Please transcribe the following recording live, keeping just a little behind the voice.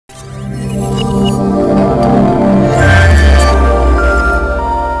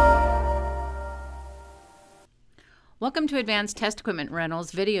to Advanced Test Equipment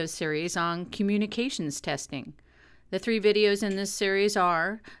Rentals video series on communications testing. The 3 videos in this series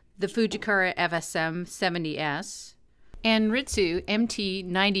are the Fujikura FSM-70S, and Ritsu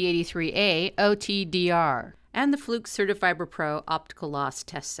MT9083A OTDR, and the Fluke Certifiber Pro optical loss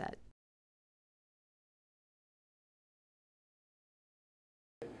test set.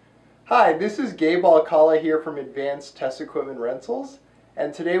 Hi, this is Gabe Alcala here from Advanced Test Equipment Rentals,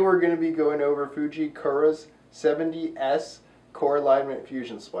 and today we're going to be going over Fujikura's 70S core alignment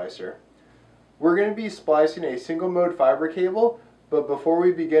fusion splicer. We're going to be splicing a single mode fiber cable, but before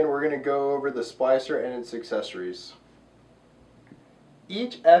we begin we're going to go over the splicer and its accessories.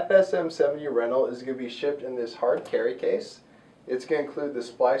 Each FSM-70 rental is going to be shipped in this hard carry case. It's going to include the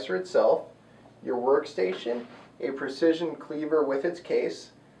splicer itself, your workstation, a precision cleaver with its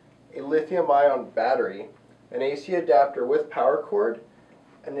case, a lithium-ion battery, an AC adapter with power cord,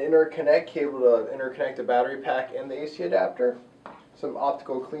 an interconnect cable to interconnect the battery pack and the AC adapter, some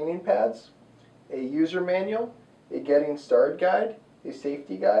optical cleaning pads, a user manual, a getting started guide, a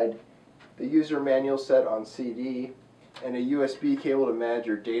safety guide, the user manual set on CD, and a USB cable to manage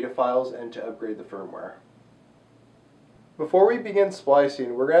your data files and to upgrade the firmware. Before we begin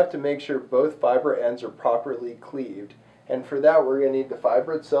splicing, we're going to have to make sure both fiber ends are properly cleaved. And for that we're going to need the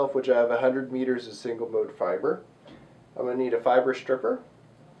fiber itself, which I have 100 meters of single mode fiber. I'm going to need a fiber stripper,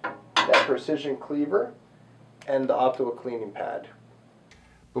 that precision cleaver, and the optical cleaning pad.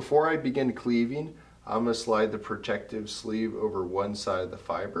 Before I begin cleaving, I'm going to slide the protective sleeve over one side of the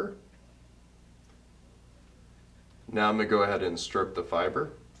fiber. Now I'm going to go ahead and strip the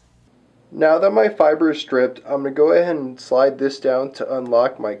fiber. Now that my fiber is stripped, I'm going to go ahead and slide this down to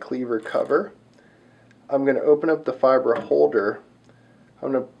unlock my cleaver cover. I'm going to open up the fiber holder.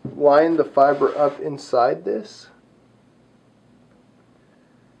 I'm going to line the fiber up inside this.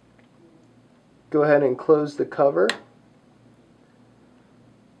 Go ahead and close the cover.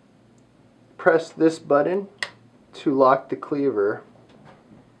 Press this button to lock the cleaver,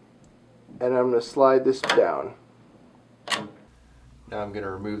 and I'm going to slide this down. Now I'm going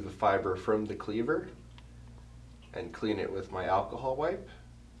to remove the fiber from the cleaver and clean it with my alcohol wipe.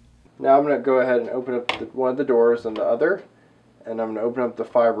 Now I'm going to go ahead and open up one of the doors on the other, and I'm going to open up the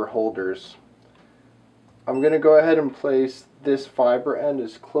fiber holders. I'm going to go ahead and place this fiber end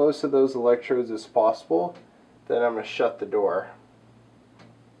as close to those electrodes as possible. Then I'm going to shut the door.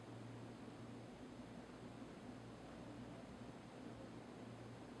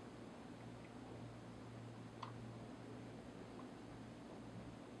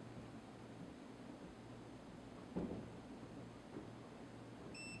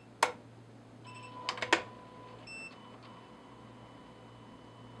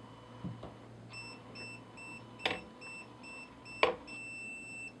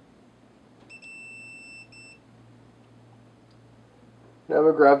 Now I'm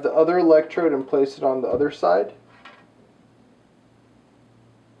going to grab the other electrode and place it on the other side.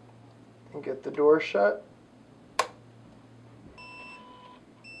 And get the door shut.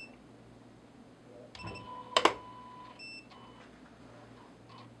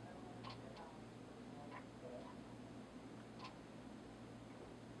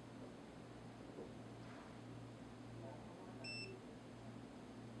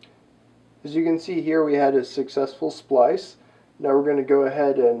 As you can see here, we had a successful splice. Now we're going to go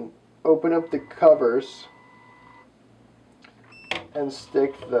ahead and open up the covers and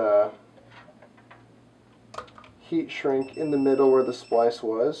stick the heat shrink in the middle where the splice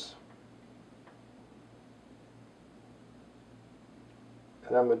was.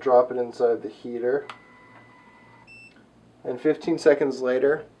 And I'm going to drop it inside the heater. And 15 seconds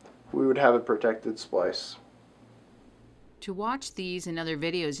later, we would have a protected splice. To watch these and other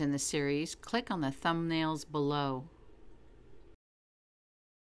videos in the series, click on the thumbnails below.